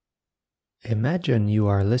Imagine you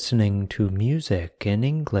are listening to music in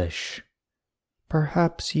English.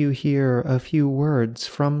 Perhaps you hear a few words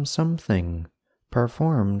from something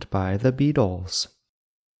performed by the Beatles.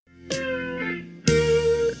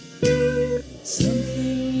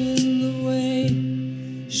 Something in the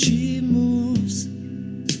way she moves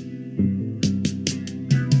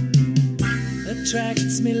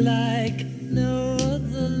attracts me like no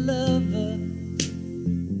other lover.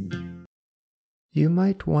 You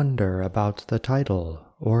might wonder about the title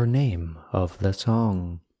or name of the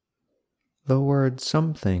song. The word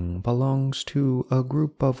something belongs to a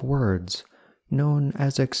group of words known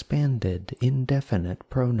as expanded indefinite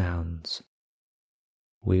pronouns.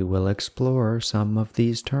 We will explore some of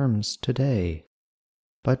these terms today,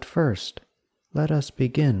 but first, let us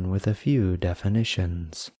begin with a few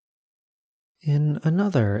definitions. In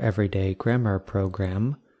another everyday grammar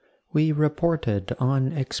program, we reported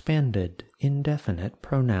on expanded indefinite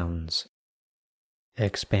pronouns.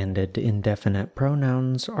 Expanded indefinite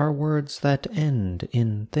pronouns are words that end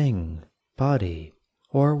in thing, body,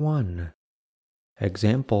 or one.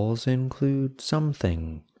 Examples include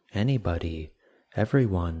something, anybody,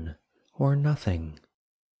 everyone, or nothing.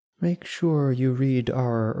 Make sure you read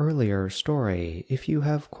our earlier story if you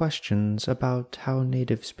have questions about how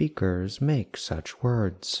native speakers make such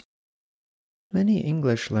words. Many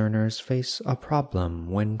English learners face a problem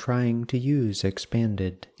when trying to use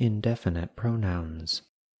expanded indefinite pronouns.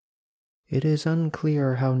 It is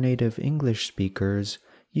unclear how native English speakers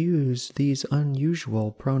use these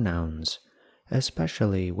unusual pronouns,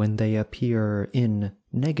 especially when they appear in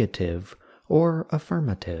negative or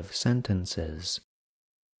affirmative sentences.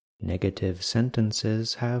 Negative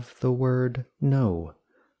sentences have the word no,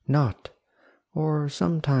 not, or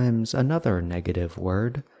sometimes another negative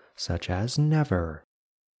word, such as never.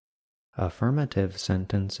 Affirmative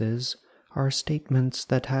sentences are statements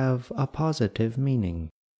that have a positive meaning.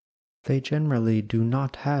 They generally do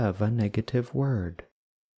not have a negative word.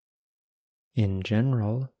 In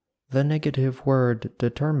general, the negative word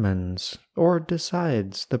determines or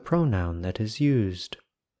decides the pronoun that is used.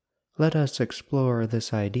 Let us explore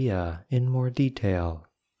this idea in more detail.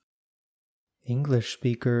 English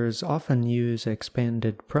speakers often use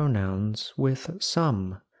expanded pronouns with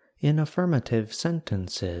some in affirmative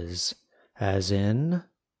sentences, as in,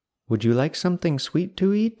 "Would you like something sweet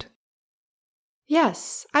to eat?"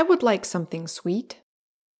 Yes, I would like something sweet.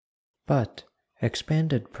 But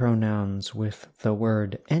expanded pronouns with the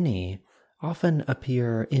word any often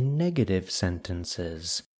appear in negative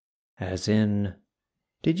sentences, as in,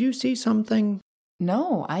 "Did you see something?"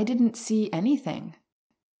 No, I didn't see anything.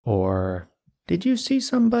 Or, "Did you see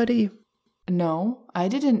somebody?" No, I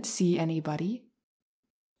didn't see anybody.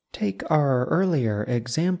 Take our earlier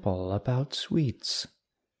example about sweets.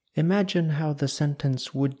 Imagine how the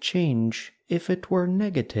sentence would change if it were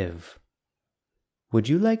negative. "Would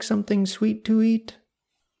you like something sweet to eat?"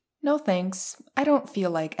 No thanks, I don't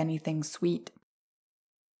feel like anything sweet.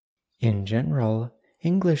 In general,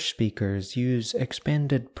 English speakers use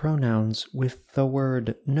expanded pronouns with the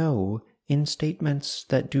word no in statements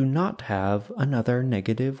that do not have another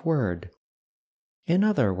negative word. In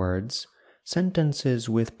other words, sentences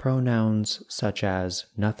with pronouns such as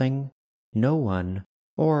nothing, no one,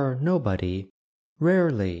 or nobody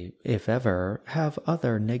rarely, if ever, have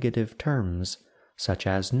other negative terms such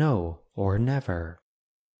as no or never.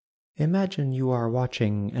 Imagine you are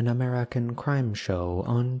watching an American crime show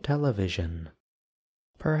on television.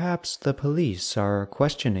 Perhaps the police are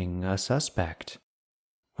questioning a suspect.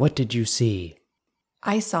 "What did you see?"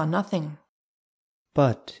 I saw nothing.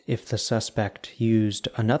 But if the suspect used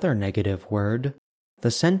another negative word, the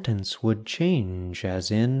sentence would change as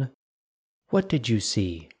in, "What did you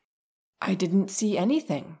see?" I didn't see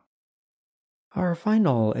anything. Our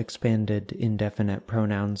final expanded indefinite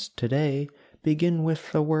pronouns today begin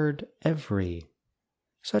with the word every.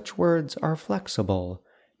 Such words are flexible,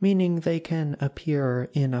 meaning they can appear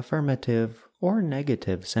in affirmative or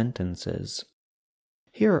negative sentences.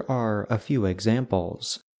 Here are a few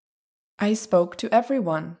examples. I spoke to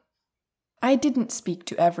everyone. I didn't speak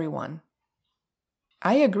to everyone.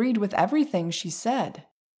 I agreed with everything she said.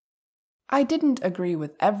 I didn't agree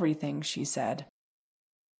with everything she said.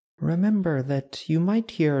 Remember that you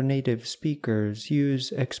might hear native speakers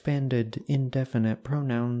use expanded indefinite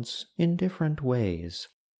pronouns in different ways.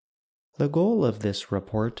 The goal of this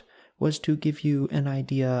report was to give you an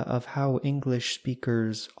idea of how English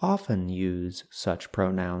speakers often use such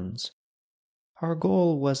pronouns. Our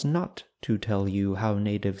goal was not to tell you how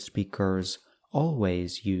native speakers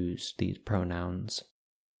always use these pronouns.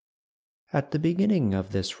 At the beginning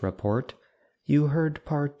of this report, you heard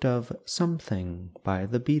part of Something by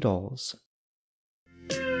the Beatles.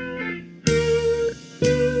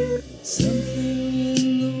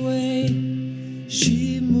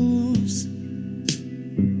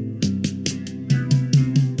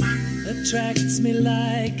 attracts me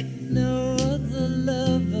like no other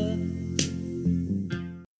lover.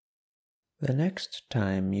 The next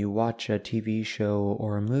time you watch a TV show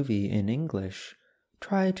or movie in English,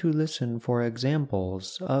 try to listen for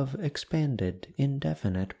examples of expanded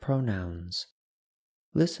indefinite pronouns.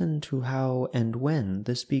 Listen to how and when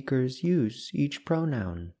the speakers use each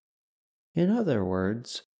pronoun. In other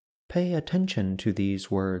words, pay attention to these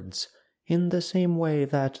words in the same way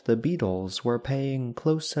that the Beatles were paying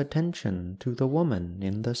close attention to the woman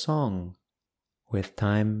in the song. With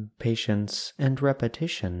time, patience, and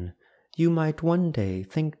repetition, you might one day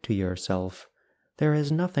think to yourself, there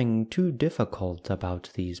is nothing too difficult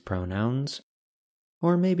about these pronouns.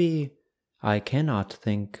 Or maybe, I cannot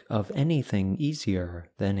think of anything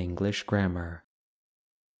easier than English grammar.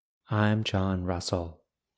 I'm John Russell.